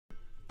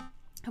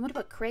I wonder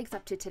what Craig's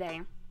up to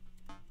today.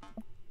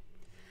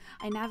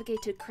 I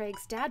navigate to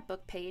Craig's dad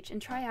book page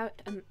and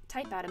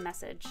type out a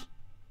message.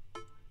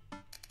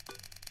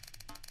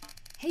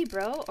 Hey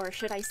bro, or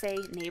should I say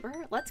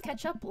neighbor, let's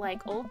catch up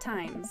like old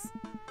times.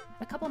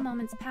 A couple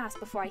moments pass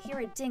before I hear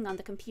a ding on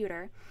the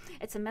computer.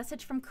 It's a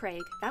message from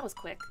Craig. That was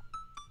quick.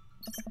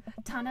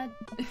 Tana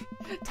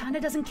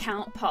doesn't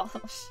count, Paul.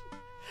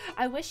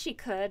 I wish she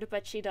could,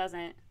 but she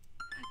doesn't.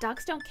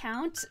 Dogs don't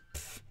count?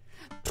 Pfft.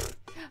 Pfft.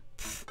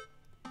 Pfft.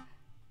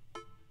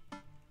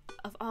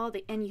 Of all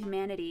the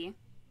inhumanity.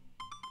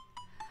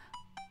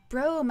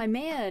 Bro, my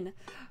man!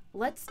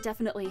 Let's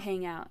definitely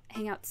hang out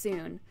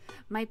soon.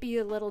 Might be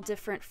a little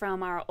different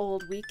from our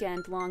old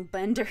weekend-long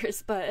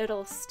benders, but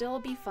it'll still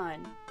be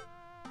fun.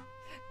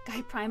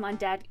 Guy Prime on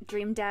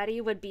Dream Daddy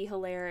would be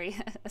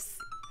hilarious.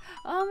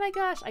 Oh my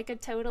gosh, I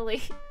could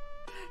totally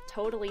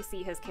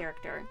see his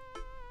character.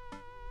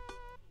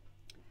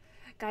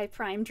 Guy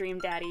Prime Dream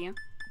Daddy.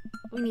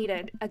 We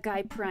needed a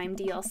Guy Prime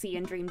DLC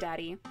in Dream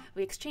Daddy.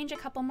 We exchange a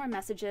couple more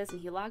messages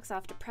and he logs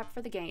off to prep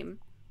for the game.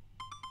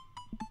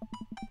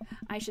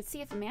 I should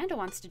see if Amanda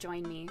wants to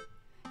join me,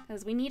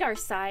 because we need our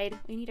side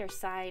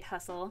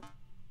hustle.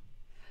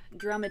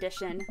 Drum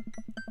edition.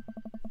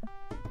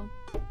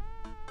 Oh.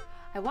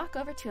 I walk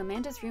over to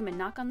Amanda's room and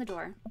knock on the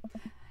door.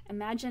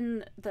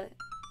 Imagine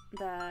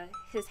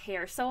his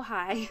hair so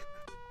high.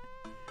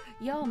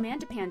 Yo,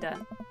 Amanda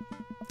Panda.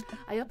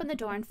 I open the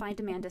door and find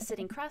Amanda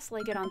sitting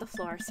cross-legged on the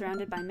floor,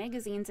 surrounded by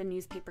magazines and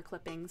newspaper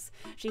clippings.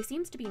 She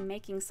seems to be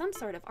making some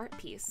sort of art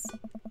piece.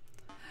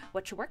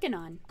 What you working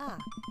on?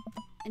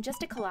 And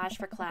just a collage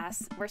for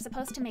class. We're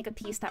supposed to make a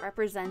piece that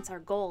represents our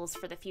goals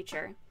for the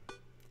future.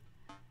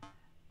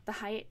 The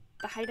height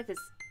of his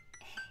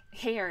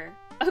hair.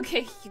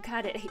 Okay, you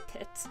got it,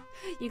 8-Bit.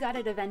 You got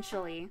it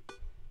eventually.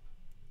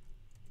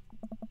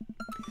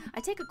 I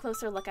take a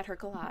closer look at her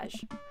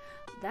collage.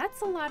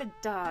 That's a lot of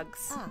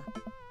dogs.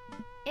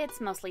 It's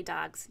mostly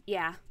dogs,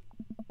 yeah.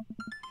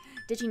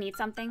 Did you need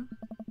something?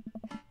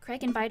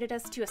 Craig invited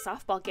us to a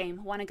softball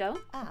game. Wanna go?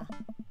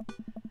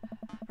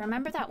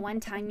 Remember that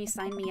one time you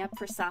signed me up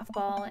for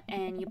softball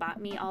and you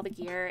bought me all the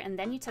gear and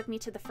then you took me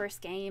to the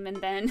first game and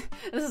then,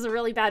 this is a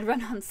really bad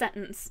run-on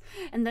sentence,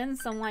 and then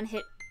someone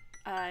hit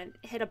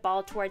a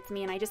ball towards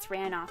me and I just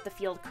ran off the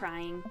field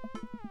crying.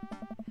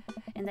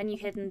 And then you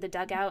hid in the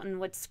dugout and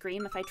would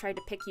scream if I tried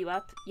to pick you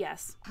up?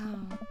 Yes.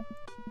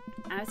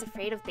 I was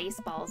afraid of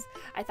baseballs.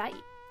 I thought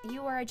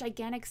you were a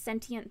gigantic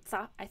sentient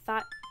I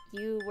thought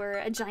you were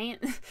a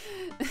giant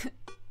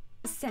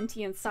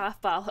sentient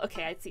softball.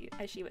 Okay,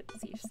 I see what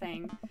she's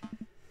saying.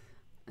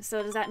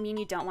 So does that mean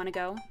you don't want to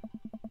go?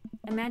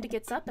 Amanda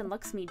gets up and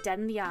looks me dead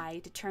in the eye,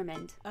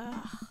 determined.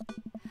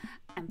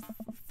 I'm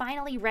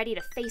finally ready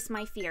to face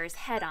my fears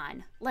head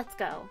on. Let's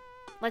go.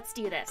 Let's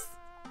do this.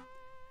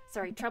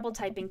 Sorry, trouble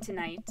typing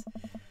tonight.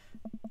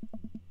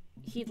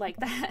 He'd like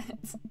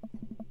that.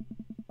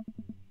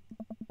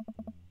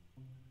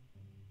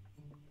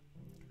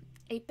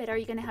 8-Bit, are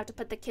you gonna have to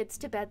put the kids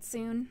to bed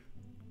soon?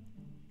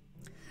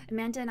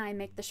 Amanda and I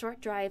make the short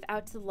drive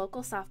out to the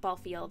local softball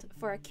field.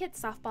 For a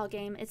kids' softball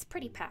game, it's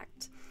pretty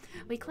packed.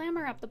 We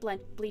clamber up the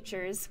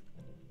bleachers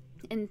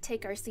and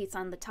take our seats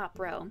on the top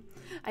row.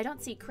 I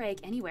don't see Craig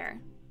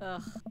anywhere.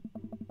 Ugh.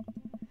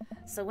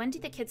 So when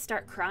did the kids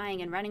start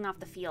crying and running off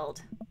the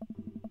field?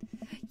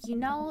 You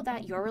know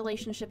that your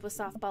relationship with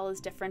softball is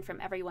different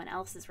from everyone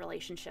else's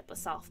relationship with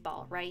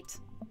softball, right?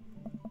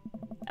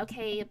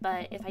 Okay,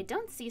 but if I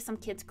don't see some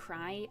kids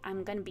cry,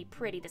 I'm gonna be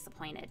pretty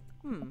disappointed.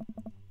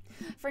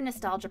 For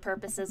nostalgia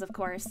purposes, of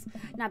course.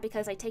 Not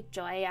because I take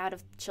joy out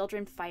of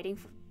children fighting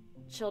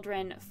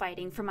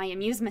for my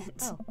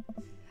amusement. Oh.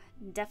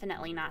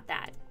 Definitely not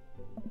that.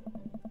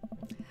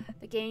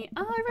 The game...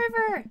 Oh,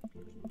 River!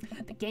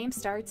 The game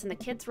starts and the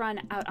kids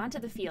run out onto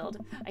the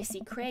field. I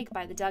see Craig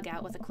by the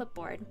dugout with a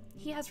clipboard.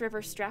 He has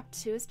River strapped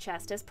to his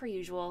chest as per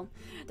usual.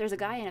 There's a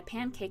guy in a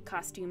pancake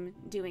costume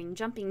doing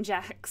jumping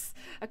jacks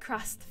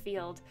across the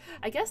field.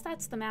 I guess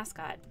that's the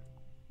mascot.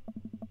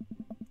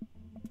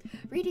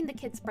 Reading the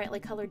kids' brightly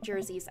colored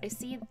jerseys, I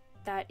see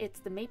that it's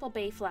the Maple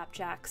Bay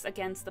Flapjacks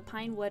against the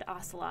Pinewood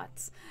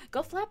Ocelots.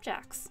 Go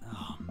Flapjacks!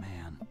 Oh,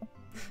 man.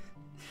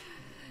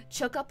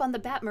 Choke up on the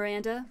bat,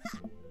 Miranda.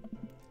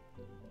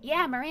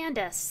 Yeah,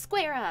 Miranda,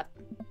 square up!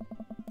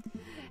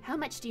 How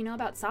much do you know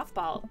about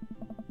softball?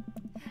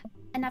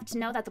 Enough to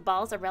know that the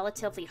balls are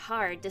relatively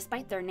hard,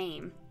 despite their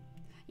name.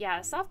 Yeah,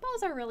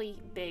 softballs are really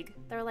big.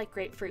 They're like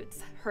grapefruits,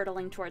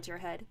 hurtling towards your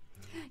head.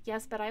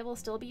 Yes, but I will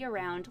still be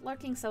around,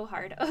 lurking so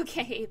hard.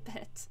 Okay,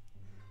 8-Bit.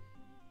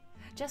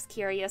 Just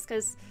curious,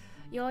 because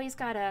you always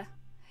gotta...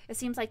 It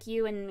seems like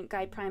you and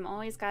Guy Prime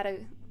always gotta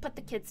put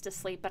the kids to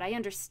sleep, but I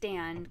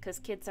understand, because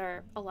kids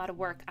are a lot of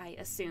work, I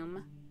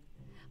assume.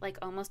 Like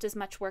almost as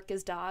much work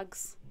as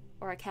dogs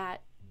or a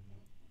cat.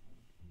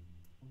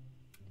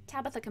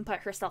 Tabitha can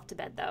put herself to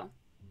bed, though.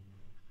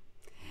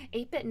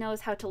 8-Bit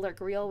knows how to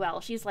lurk real well.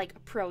 She's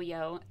like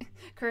pro-yo.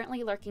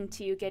 Currently lurking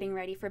too, getting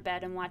ready for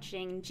bed and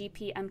watching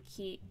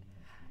GPMK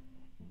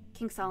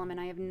King Solomon.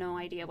 I have no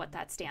idea what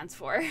that stands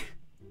for.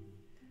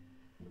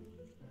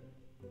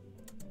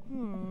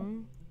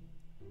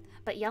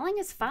 But yelling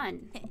is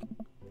fun.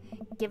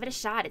 Give it a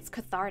shot, it's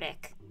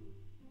cathartic.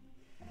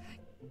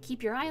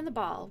 Keep your eye on the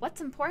ball.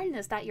 What's important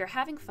is that you're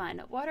having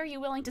fun. What are you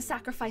willing to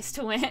sacrifice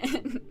to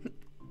win?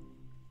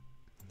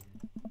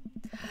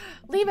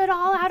 Leave it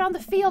all out on the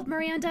field,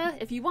 Miranda.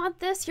 If you want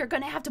this, you're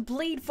gonna have to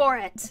bleed for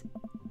it.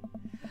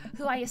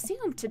 Who I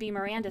assume to be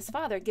Miranda's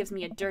father gives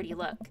me a dirty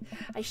look.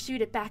 I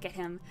shoot it back at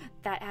him.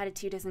 That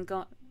attitude isn't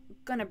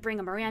gonna bring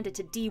a Miranda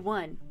to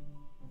D1.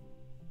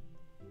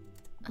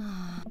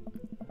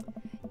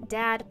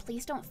 Dad,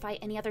 please don't fight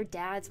any other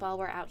dads while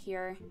we're out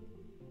here.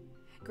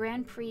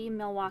 Grand Prix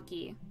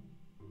Milwaukee.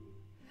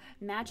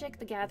 Magic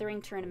the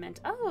Gathering Tournament.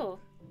 Oh,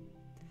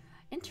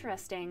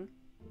 interesting.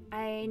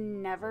 I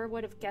never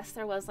would have guessed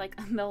there was like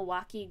a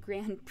Milwaukee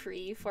Grand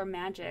Prix for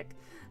Magic.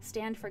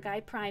 Stand for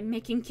Guy Prime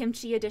making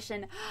kimchi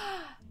edition.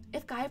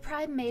 If Guy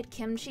Prime made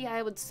kimchi,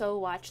 I would so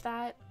watch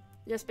that.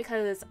 Just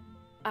because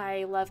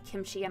I love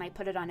kimchi and I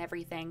put it on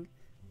everything.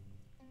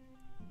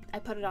 I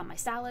put it on my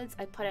salads,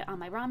 I put it on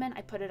my ramen,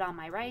 I put it on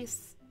my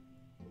rice.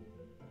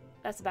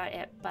 That's about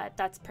it, but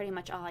that's pretty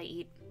much all I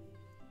eat.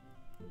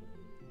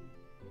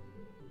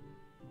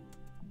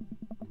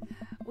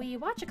 We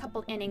watch a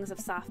couple innings of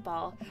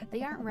softball.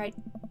 They aren't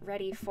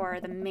ready for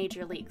the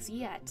major leagues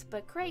yet,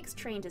 but Craig's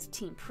trained his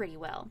team pretty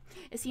well.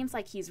 It seems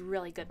like he's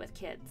really good with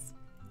kids.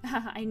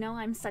 I know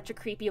I'm such a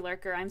creepy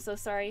lurker, I'm so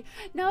sorry.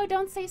 No,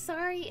 don't say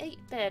sorry,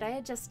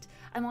 8-bit.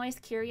 I'm always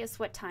curious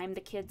what time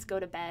the kids go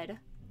to bed.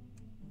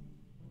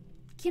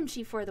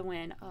 Kimchi for the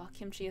win. Oh,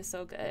 kimchi is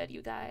so good,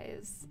 you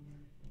guys.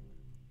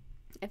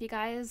 If you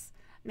guys,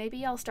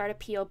 maybe I'll start a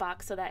P.O.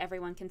 box so that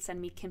everyone can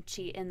send me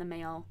kimchi in the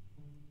mail.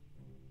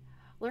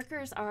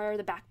 Lurkers are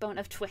the backbone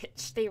of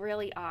Twitch. They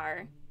really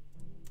are.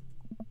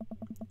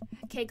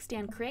 Keg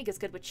Stan Craig is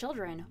good with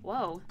children.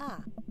 Whoa.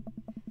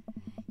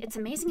 It's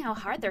amazing how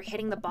hard they're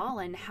hitting the ball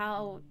and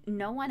how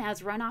no one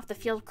has run off the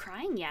field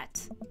crying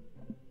yet.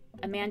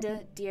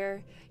 Amanda,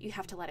 dear, you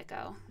have to let it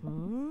go.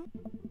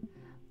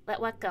 Let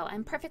what go?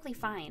 I'm perfectly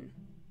fine.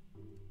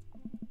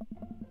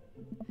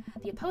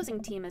 The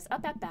opposing team is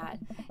up at bat.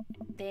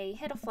 They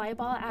hit a fly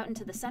ball out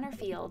into the center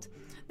field.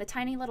 The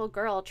tiny little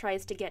girl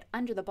tries to get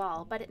under the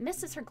ball, but it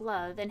misses her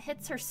glove and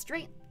hits her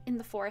straight in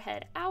the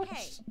forehead. Ouch!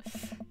 Hey.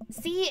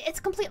 See, it's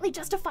completely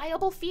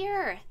justifiable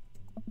fear!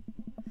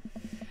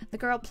 The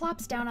girl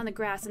plops down on the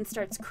grass and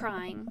starts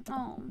crying.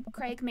 Oh,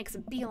 Craig makes a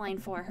beeline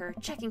for her,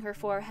 checking her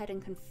forehead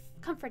and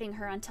comforting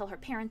her until her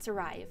parents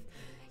arrive.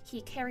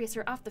 He carries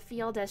her off the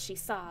field as she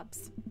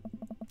sobs.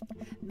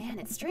 Man,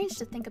 it's strange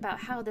to think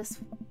about how this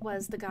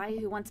was the guy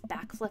who once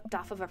backflipped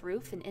off of a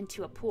roof and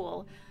into a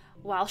pool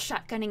while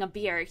shotgunning a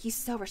beer. He's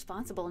so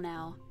responsible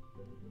now.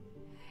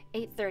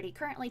 8:30,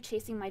 currently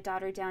chasing my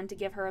daughter down to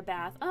give her a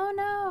bath. Oh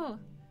no!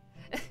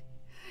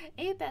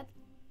 8-bit,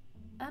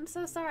 I'm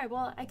so sorry.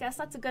 Well, I guess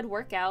that's a good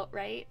workout,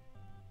 right?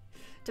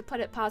 To put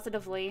it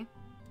positively.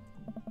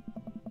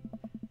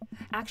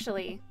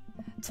 Actually,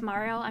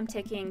 tomorrow I'm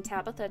taking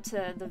Tabitha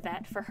to the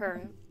vet for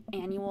her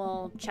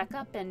annual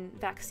checkup and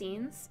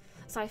vaccines.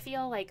 So I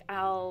feel like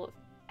I'll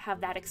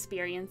have that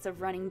experience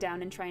of running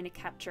down and trying to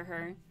capture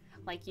her.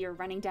 Like you're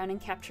running down and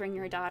capturing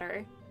your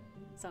daughter.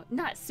 So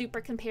not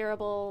super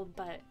comparable,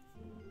 but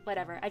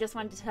whatever. I just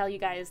wanted to tell you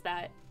guys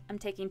that I'm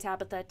taking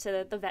Tabitha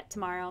to the vet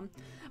tomorrow.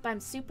 But I'm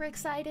super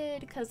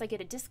excited because I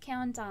get a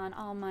discount on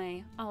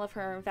all of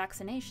her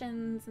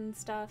vaccinations and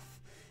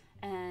stuff.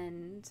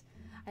 And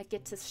I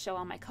get to show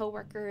all my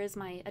coworkers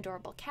my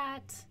adorable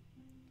cat.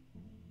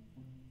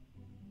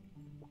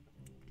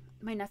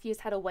 My nephews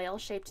had a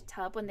whale-shaped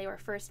tub when they were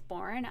first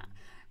born.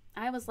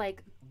 I was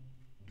like,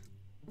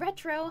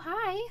 Retro,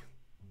 hi!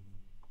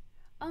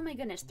 Oh my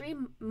goodness, 3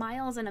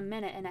 miles in a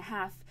minute and a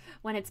half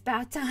when it's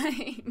bath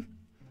time.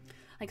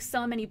 Like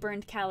so many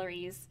burned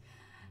calories.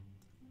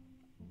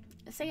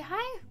 Say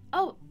hi?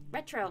 Oh,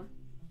 Retro.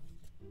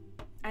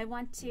 I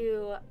want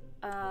to,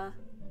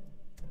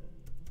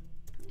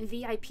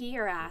 VIP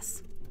your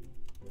ass.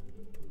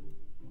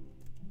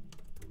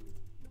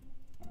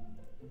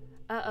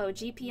 Uh-oh,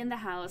 GP in the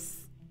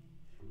house.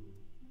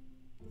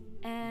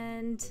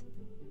 And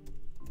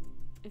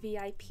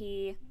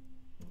VIP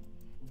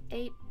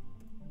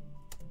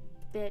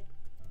 8-bit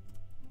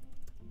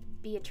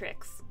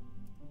Beatrix.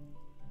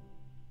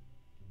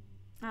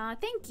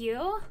 Thank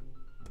you.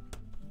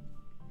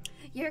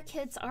 Your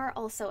kids are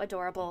also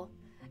adorable.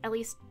 At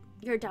least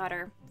your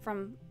daughter,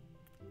 from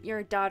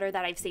your daughter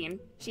that I've seen.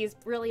 She's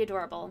really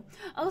adorable.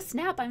 Oh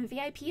snap, I'm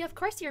VIP. Of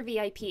course you're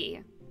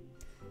VIP.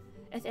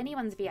 If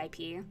anyone's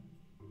VIP.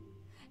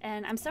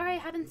 And I'm sorry I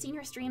haven't seen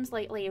your streams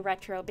lately,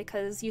 Retro,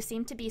 because you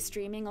seem to be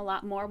streaming a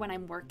lot more when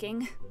I'm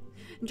working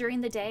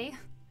during the day.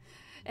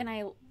 And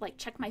I, like,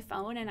 check my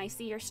phone and I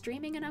see you're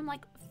streaming and I'm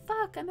like,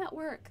 fuck, I'm at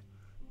work.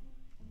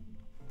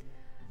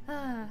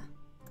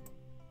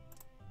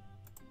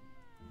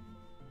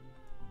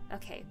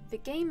 Okay, the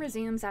game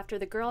resumes after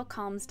the girl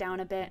calms down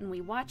a bit and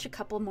we watch a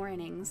couple more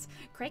innings.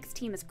 Craig's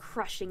team is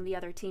crushing the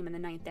other team in the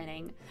 9th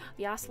inning.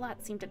 The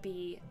Ocelots seem to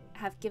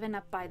have given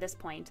up by this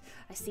point.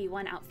 I see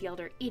one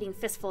outfielder eating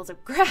fistfuls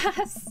of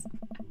grass.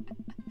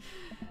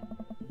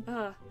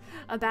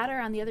 A batter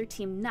on the other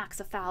team knocks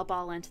a foul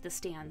ball into the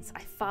stands. I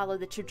follow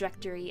the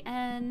trajectory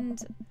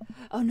and...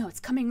 Oh no,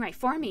 it's coming right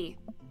for me.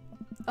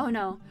 Oh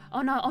no,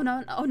 oh no, oh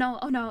no, oh no,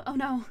 oh no, oh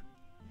no.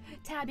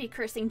 Tabby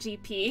cursing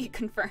GP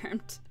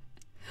confirmed.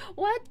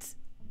 What?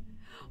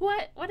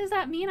 What does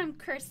that mean I'm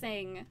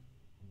cursing?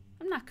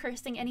 I'm not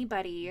cursing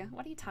anybody.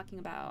 What are you talking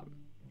about?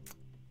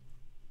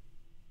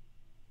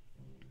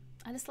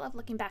 I just love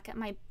looking back at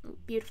my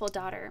beautiful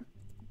daughter.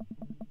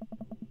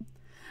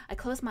 I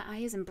close my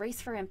eyes and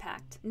brace for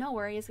impact. No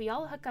worries, we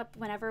all hook up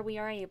whenever we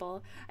are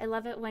able. I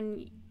love it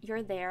when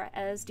you're there,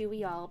 as do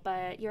we all,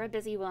 but you're a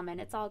busy woman.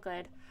 It's all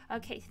good.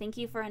 Okay, thank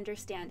you for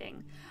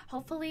understanding.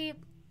 Hopefully,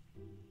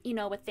 you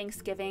know, with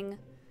Thanksgiving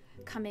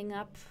coming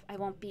up, I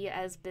won't be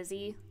as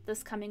busy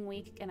this coming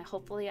week, and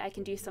hopefully I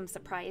can do some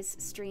surprise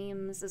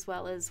streams as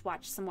well as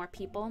watch some more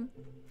people.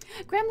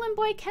 Gremlin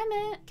Boy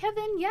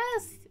Kevin,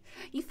 yes!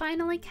 You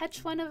finally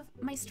catch one of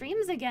my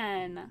streams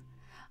again.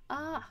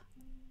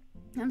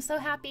 I'm so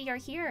happy you're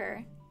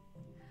here.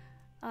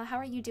 How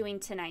are you doing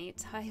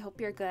tonight? I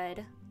hope you're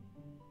good.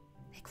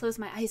 I close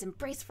my eyes and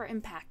brace for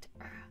impact.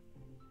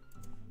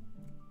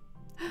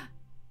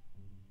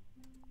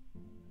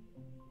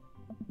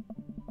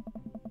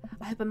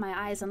 I open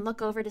my eyes and look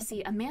over to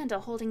see Amanda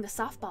holding the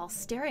softball,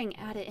 staring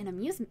at it in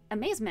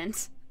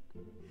amazement.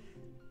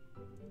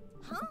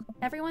 Huh?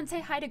 Everyone say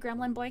hi to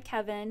Gremlin Boy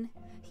Kevin.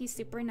 He's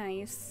super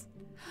nice.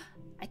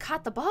 I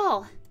caught the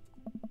ball.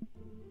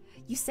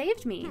 You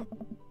saved me.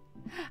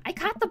 I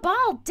caught the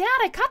ball! Dad,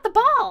 I caught the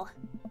ball!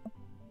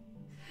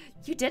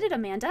 You did it,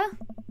 Amanda.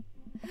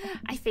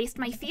 I faced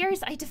my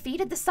fears. I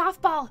defeated the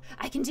softball.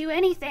 I can do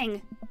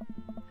anything.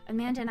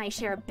 Amanda and I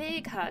share a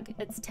big hug.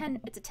 It's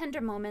a tender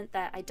moment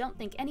that I don't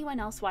think anyone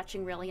else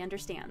watching really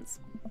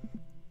understands.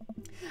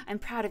 I'm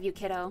proud of you,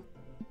 kiddo.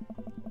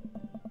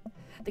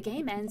 The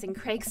game ends and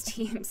Craig's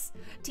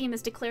team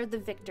is declared the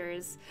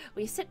victors.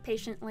 We sit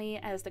patiently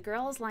as the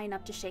girls line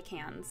up to shake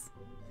hands.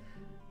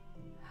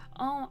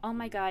 Oh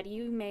my god,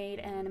 you made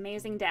an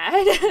amazing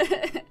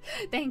dad.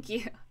 Thank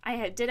you.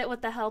 I did it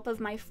with the help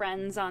of my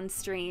friends on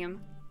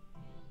stream.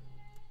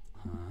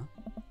 Huh?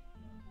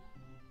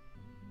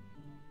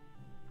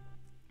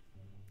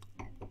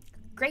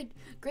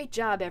 Great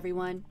job,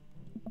 everyone.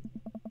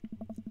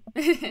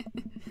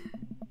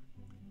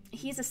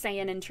 He's a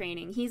Saiyan in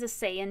training. He's a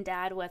Saiyan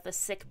dad with a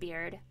sick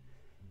beard.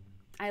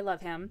 I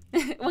love him.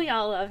 We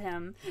all love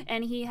him.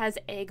 And he has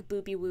egg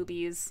booby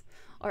woobies.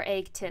 Or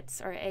egg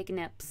tits, or egg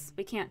nips.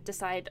 We can't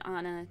decide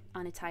on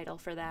a title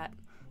for that.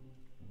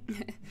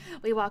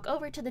 We walk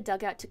over to the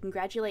dugout to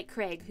congratulate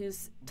Craig,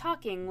 who's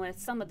talking with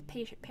some of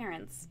the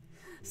parents.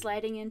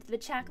 Sliding into the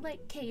chat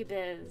like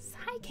K-Biz.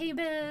 Hi,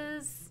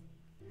 K-Biz!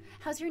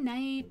 How's your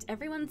night?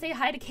 Everyone say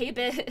hi to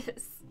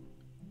K-Biz!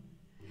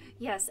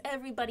 Yes,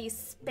 everybody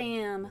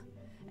spam.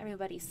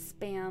 Everybody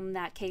spam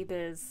that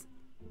K-Biz.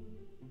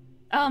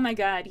 Oh my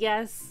god,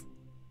 yes.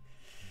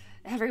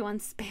 Everyone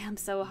spam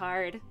so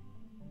hard.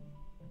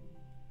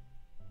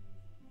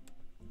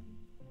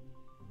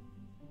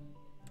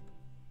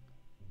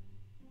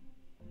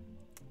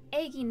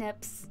 Eggy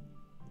nips.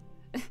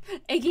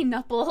 Eggy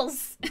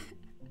nupples.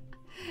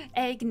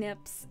 Egg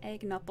nips.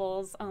 Egg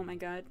nupples. Oh my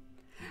god.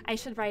 I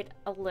should write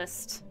a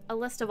list. A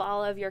list of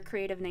all of your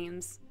creative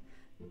names.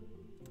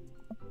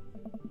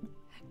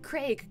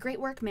 Craig, great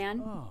work,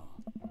 man. Oh.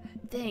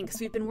 Thanks.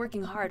 We've been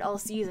working hard all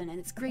season, and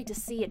it's great to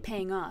see it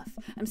paying off.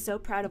 I'm so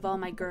proud of all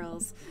my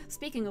girls.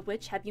 Speaking of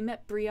which, have you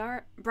met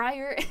Briar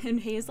and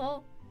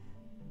Hazel?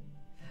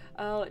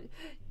 Oh,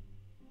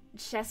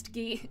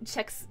 chestgeese,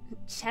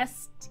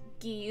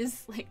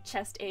 like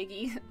chest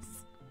eggies.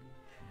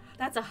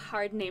 That's a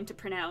hard name to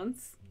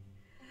pronounce.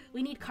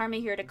 We need Karma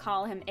here to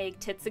call him Egg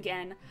Tits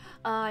again.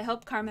 I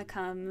hope Karma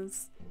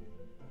comes.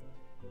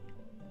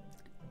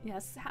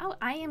 Yes,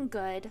 I am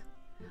good.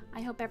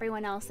 I hope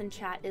everyone else in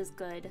chat is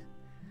good.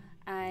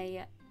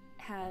 I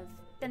have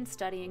been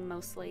studying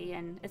mostly,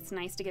 and it's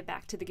nice to get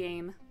back to the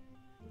game.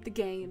 The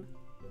game.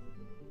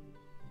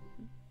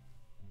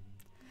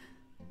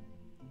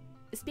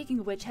 Speaking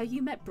of which, have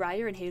you met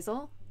Briar and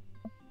Hazel?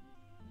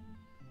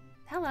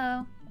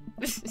 Hello.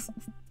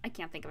 I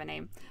can't think of a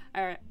name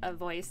or a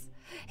voice.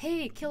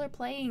 Hey, killer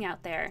playing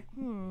out there.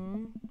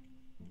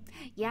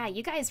 Yeah,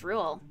 you guys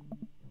rule.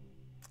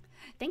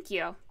 Thank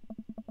you.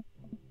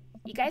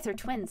 You guys are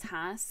twins,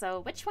 huh?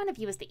 So which one of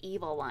you is the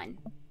evil one?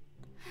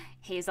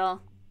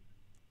 Hazel.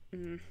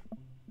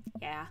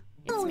 Yeah,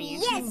 it's me.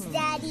 Yes,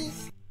 Daddy.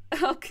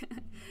 Okay.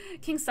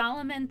 King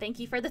Solomon, thank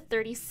you for the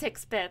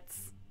 36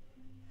 bits.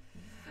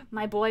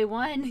 My boy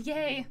won.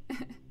 Yay.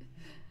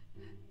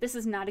 This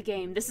is not a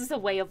game. This is a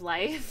way of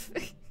life.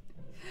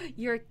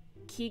 Your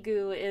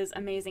Kigu is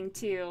amazing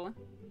too.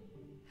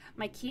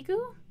 My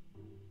Kigu?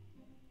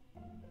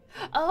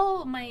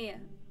 Oh, my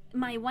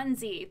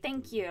onesie.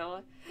 Thank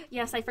you.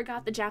 Yes, I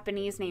forgot the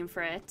Japanese name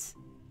for it.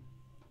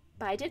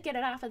 But I did get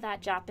it off of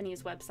that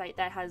Japanese website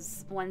that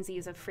has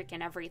onesies of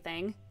freaking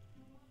everything.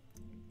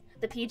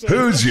 The PJs.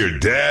 Who's your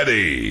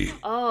daddy?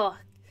 Oh,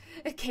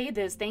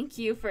 K-Biz, thank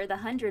you for the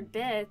 100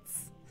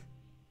 bits.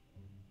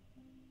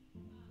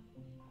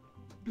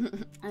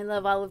 I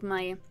love all of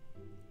my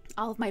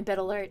bit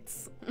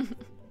alerts.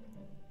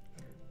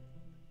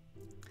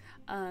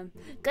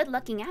 Good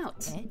looking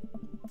out.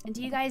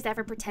 Do you guys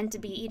ever pretend to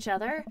be each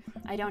other?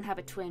 I don't have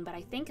a twin, but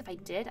I think if I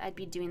did, I'd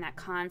be doing that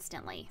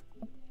constantly.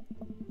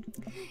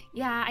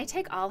 Yeah, I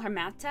take all her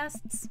math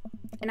tests.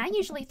 And I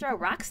usually throw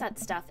rocks at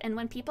stuff, and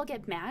when people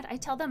get mad, I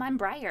tell them I'm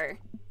Briar.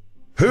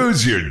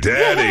 Who's your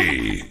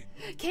daddy?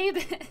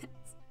 K-Bit.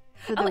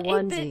 For the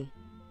onesie.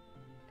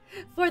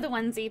 For the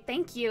onesie.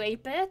 Thank you,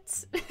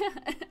 8-Bit.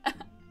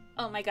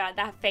 Oh my god,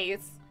 that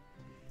face.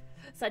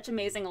 Such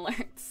amazing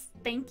alerts.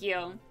 Thank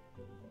you.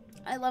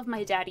 I love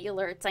my daddy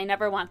alerts. I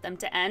never want them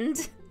to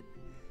end.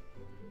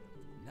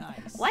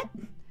 Nice. What?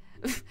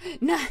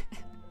 Nah.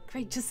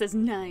 Craig just says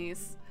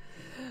nice.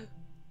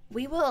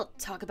 We will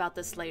talk about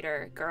this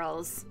later,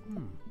 girls.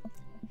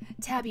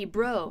 Tabby,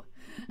 bro,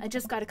 I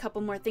just got a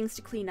couple more things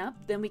to clean up,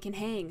 then we can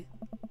hang.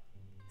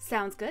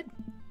 Sounds good.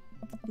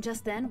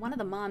 Just then, one of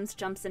the moms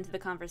jumps into the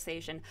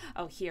conversation.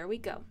 Oh, here we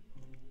go.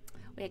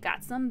 We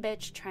got some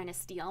bitch trying to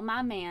steal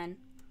my man.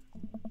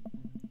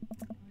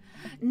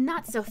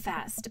 Not so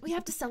fast. We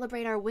have to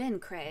celebrate our win,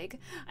 Craig.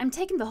 I'm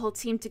taking the whole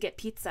team to get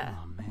pizza.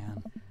 Oh,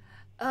 man.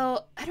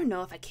 Oh, I don't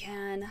know if I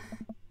can.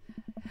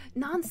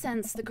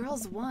 Nonsense, the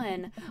girls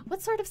won.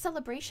 What sort of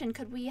celebration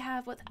could we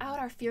have without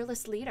our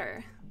fearless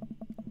leader?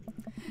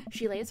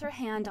 She lays her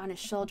hand on his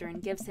shoulder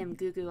and gives him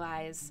goo-goo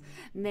eyes.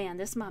 Man,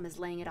 this mom is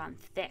laying it on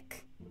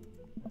thick.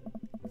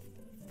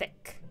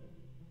 Thick.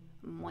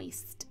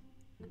 Moist.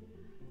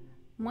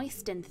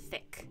 Moist and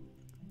thick.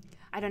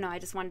 I don't know, I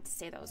just wanted to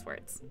say those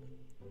words.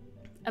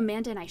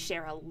 Amanda and I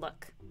share a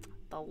look.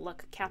 The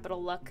look,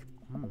 capital look.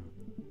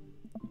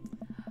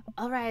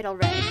 All right, all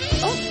right.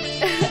 Oh!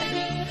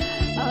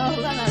 Oh,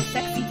 hello,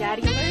 sexy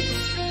daddy alert.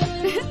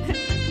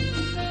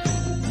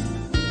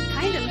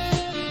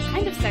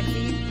 kind of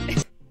sexy.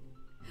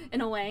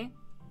 In a way.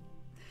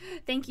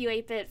 Thank you,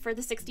 8-Bit, for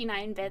the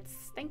 69 bits.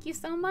 Thank you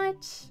so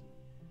much.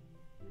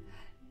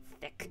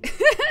 Thick.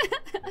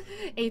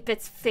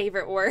 8-Bit's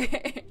favorite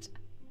word.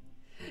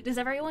 Does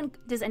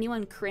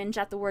anyone cringe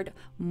at the word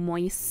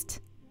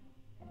moist?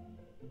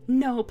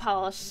 No,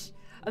 Polish.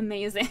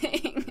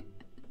 Amazing.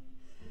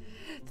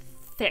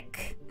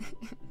 Thick.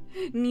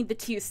 Need the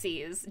 2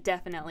 C's,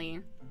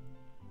 definitely.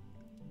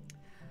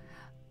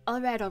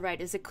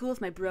 Alright, is it cool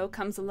if my bro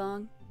comes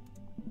along?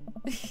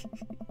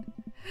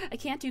 I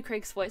can't do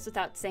Craig's voice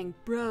without saying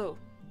bro.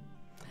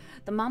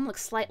 The mom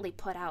looks slightly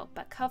put out,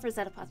 but covers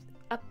it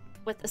up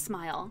with a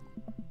smile.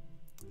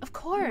 Of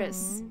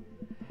course.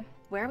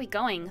 Where are we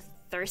going?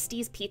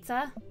 Thirsty's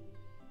Pizza?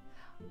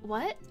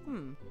 What?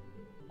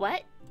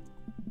 What?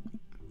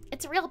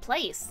 It's a real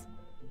place.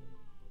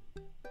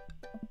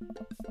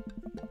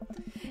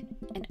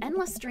 An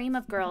endless stream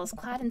of girls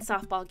clad in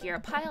softball gear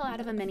pile out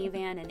of a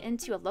minivan and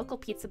into a local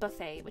pizza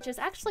buffet, which is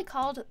actually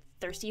called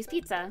Thirsty's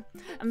Pizza.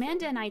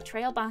 Amanda and I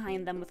trail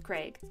behind them with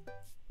Craig.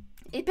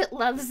 8-Bit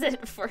loves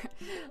it for...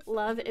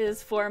 Love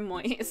is for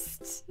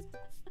moist.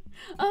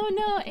 Oh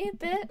no,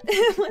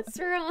 8-Bit. What's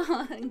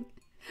wrong?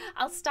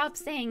 I'll stop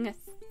saying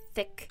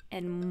thick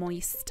and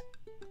moist.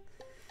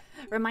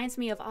 Reminds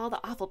me of all the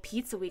awful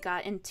pizza we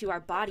got into our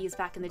bodies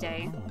back in the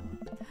day.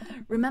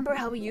 Remember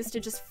how we used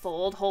to just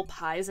fold whole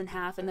pies in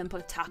half and then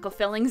put taco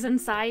fillings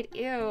inside?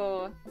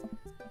 Ew.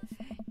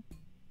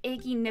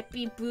 Eggy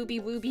nippy booby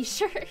wooby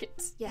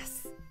shirt.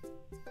 Yes.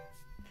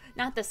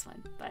 Not this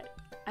one, but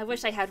I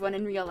wish I had one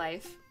in real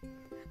life.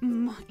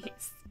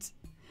 Moist.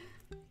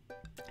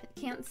 I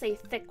can't say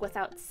thick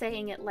without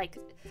saying it like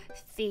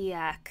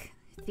thick.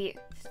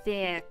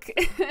 Thick.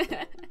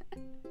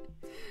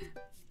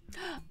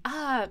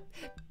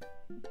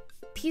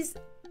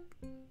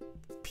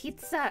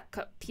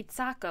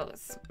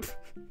 Pizzacos.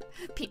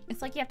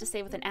 It's like you have to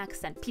say with an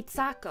accent.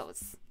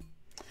 Pizzacos.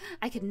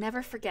 I could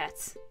never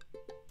forget.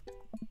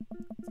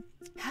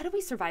 How did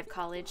we survive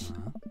college?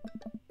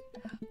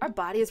 Our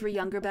bodies were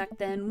younger back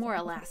then, more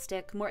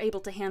elastic, more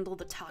able to handle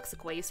the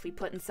toxic waste we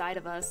put inside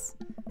of us.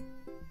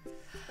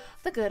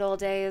 The good old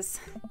days.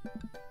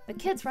 The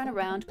kids run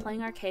around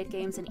playing arcade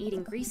games and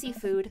eating greasy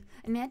food.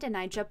 Amanda and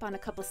I jump on a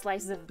couple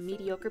slices of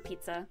mediocre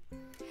pizza.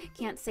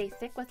 Can't say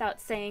thick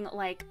without saying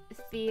like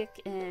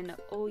thick and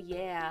oh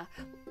yeah,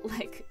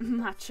 like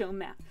Macho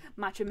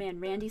Man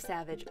Randy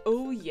Savage.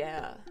 Oh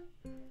yeah.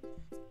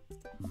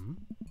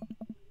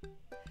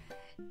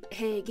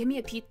 Hey, give me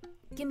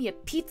a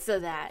pizza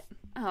that.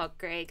 Oh,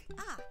 Craig.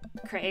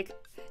 Craig.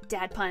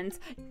 Dad puns.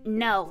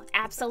 No,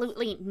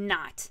 absolutely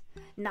not.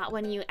 Not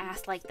when you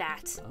ask like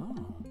that.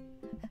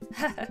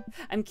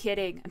 I'm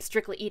kidding. I'm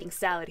strictly eating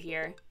salad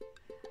here.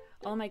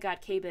 Oh my god,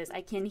 K-Biz,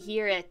 I can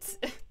hear it.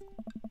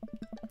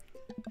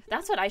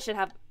 That's what I should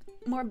have.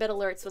 More bit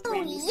alerts with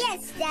Randy. Oh,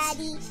 yes,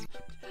 Daddy.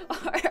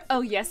 Or,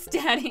 oh, yes,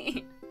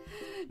 Daddy.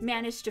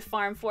 Managed to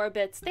farm 4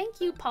 bits. Thank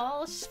you,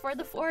 Paul, for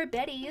the 4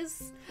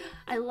 bitties.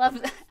 I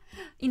love that.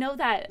 You know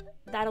that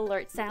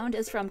alert sound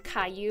is from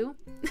Caillou.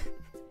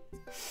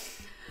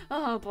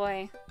 Oh,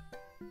 boy.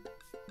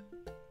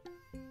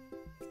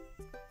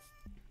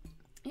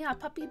 Yeah,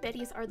 puppy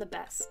bitties are the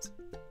best.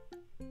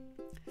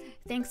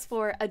 Thanks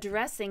for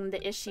addressing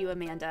the issue,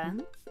 Amanda.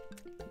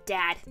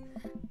 Dad.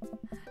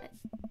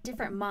 A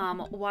different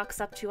mom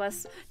walks up to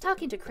us,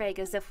 talking to Craig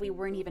as if we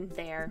weren't even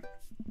there.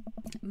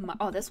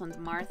 Oh, this one's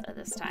Martha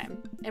this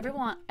time.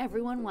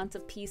 Everyone wants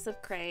a piece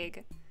of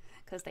Craig,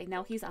 because they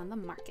know he's on the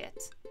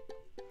market.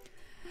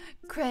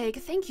 Craig,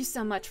 thank you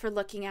so much for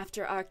looking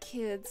after our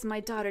kids. My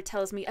daughter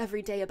tells me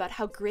every day about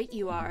how great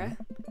you are.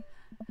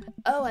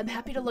 Oh, I'm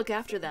happy to look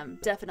after them.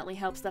 Definitely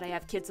helps that I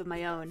have kids of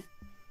my own.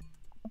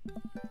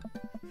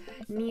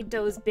 Need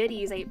those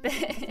biddies,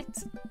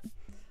 8-bit.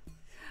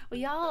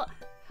 Well,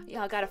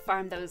 y'all gotta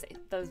farm those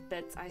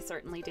bits. I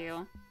certainly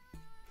do.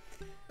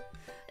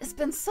 It's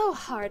been so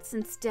hard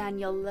since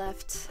Daniel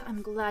left.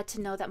 I'm glad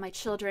to know that my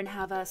children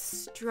have a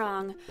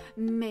strong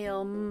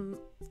male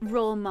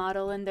role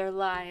model in their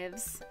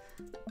lives.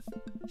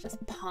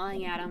 Just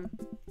pawing at him.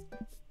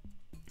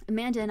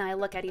 Amanda and I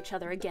look at each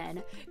other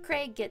again.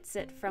 Craig gets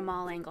it from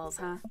all angles,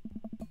 huh?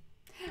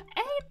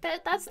 Hey,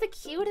 that's the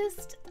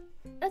cutest.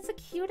 That's the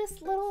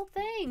cutest little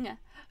thing.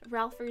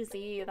 Ralph or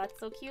Z, that's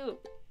so cute.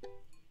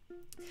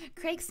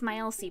 Craig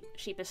smiles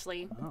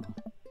sheepishly. Oh.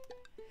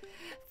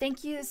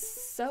 Thank you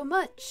so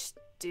much,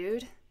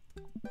 dude.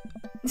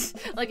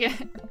 Look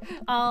at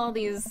all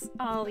these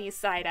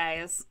side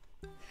eyes.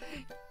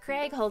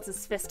 Craig holds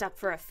his fist up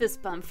for a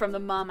fist bump from the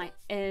mom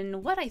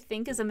in what I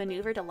think is a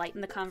maneuver to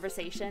lighten the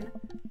conversation.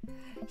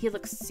 He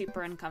looks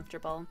super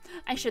uncomfortable.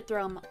 I should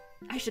throw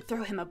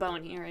him a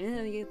bone here.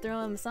 You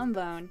throw him some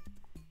bone.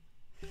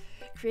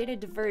 Create a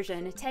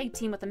diversion. Tag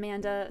team with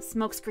Amanda.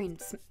 Smokescreen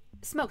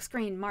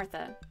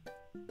Martha.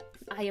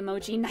 Eye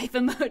emoji, knife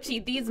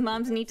emoji. These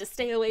moms need to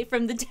stay away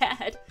from the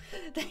dad.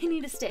 They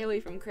need to stay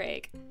away from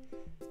Craig.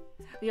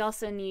 We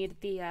also need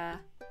the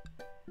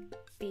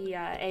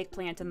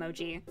eggplant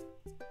emoji.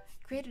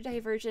 Create a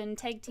diversion.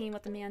 Tag team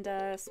with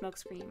Amanda.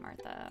 Smokescreen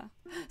Martha.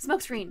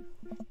 Smokescreen.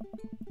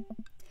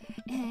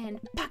 And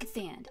pocket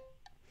sand.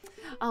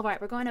 All right,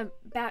 we're going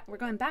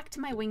back to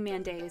my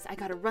wingman days. I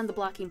gotta run the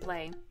blocking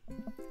play.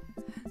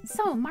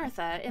 So,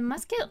 Martha, it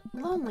must get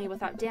lonely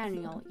without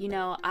Daniel. You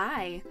know,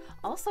 I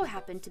also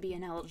happen to be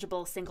an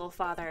eligible single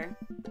father.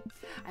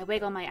 I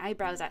wiggle my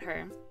eyebrows at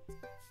her.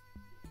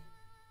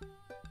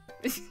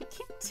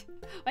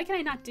 Why can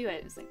I not do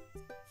it? It's like...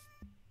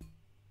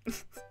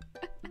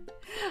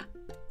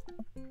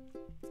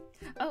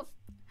 Oh,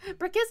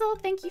 Brickizzle,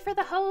 thank you for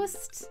the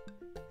host.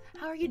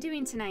 How are you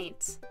doing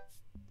tonight?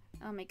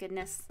 Oh my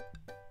goodness.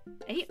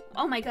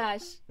 Oh my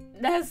gosh,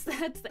 that's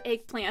the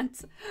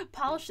eggplant.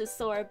 Polish is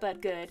sore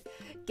but good.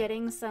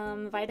 Getting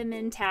some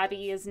vitamin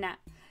tabby is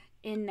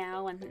in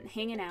now and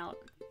hanging out.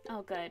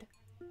 Oh good.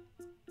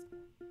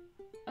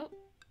 Oh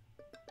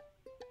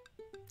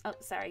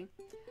sorry.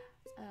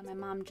 My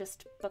mom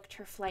just booked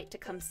her flight to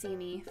come see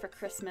me for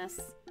Christmas.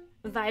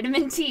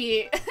 Vitamin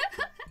T.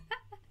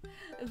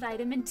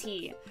 Vitamin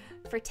T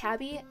for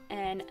tabby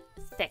and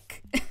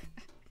thick.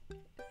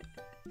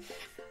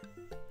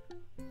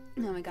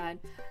 Oh my god.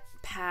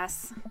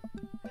 Pass.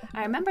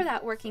 I remember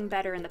that working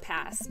better in the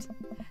past.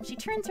 She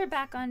turns her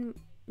back on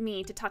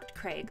me to talk to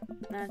Craig.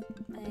 My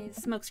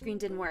smokescreen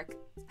didn't work.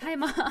 Hi,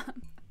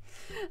 Mom.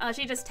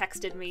 She just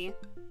texted me.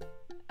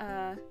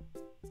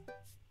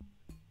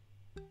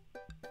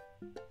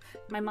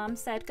 My mom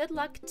said, good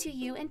luck to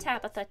you and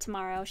Tabitha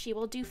tomorrow. She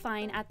will do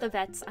fine at the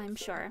vet's, I'm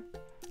sure.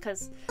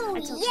 Because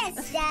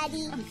yes,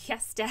 Daddy. Oh,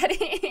 yes,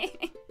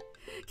 Daddy.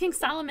 King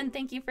Solomon,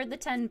 thank you for the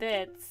 10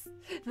 bits.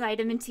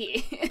 Vitamin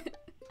T.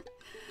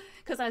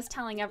 Because I was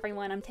telling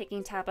everyone I'm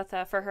taking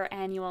Tabitha for her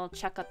annual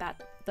checkup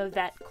at the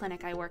vet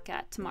clinic I work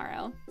at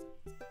tomorrow.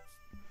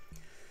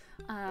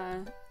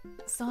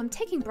 So I'm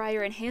taking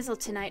Briar and Hazel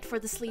tonight for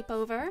the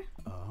sleepover.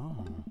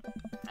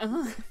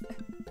 Oh.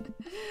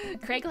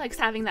 Craig likes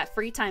having that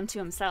free time to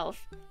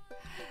himself.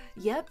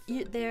 Yep,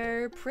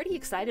 they're pretty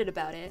excited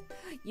about it.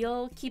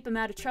 You'll keep him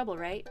out of trouble,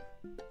 right?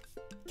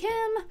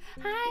 Kim!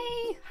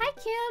 Hi! Hi,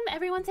 Kim!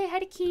 Everyone say hi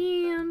to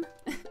Kim!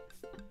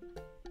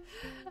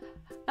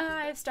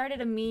 I've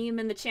started a meme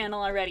in the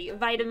channel already.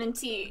 Vitamin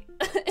T.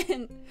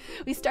 And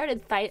we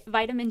started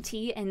Vitamin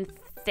T and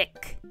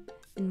thick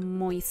and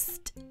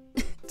moist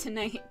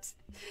tonight.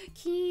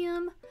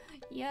 Kim!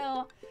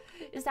 Yo,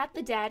 is that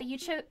the daddy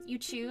you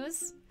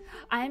choose?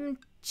 I'm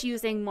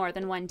choosing more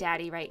than one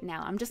daddy right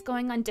now. I'm just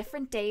going on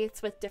different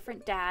dates with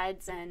different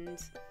dads and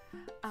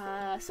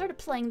sort of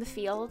playing the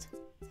field.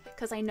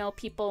 Because I know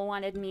people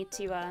wanted me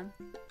to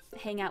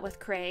hang out with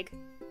Craig.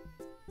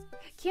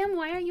 Kim,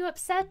 why are you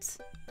upset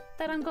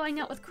that I'm going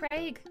out with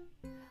Craig?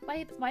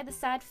 Why the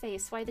sad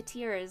face? Why the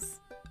tears?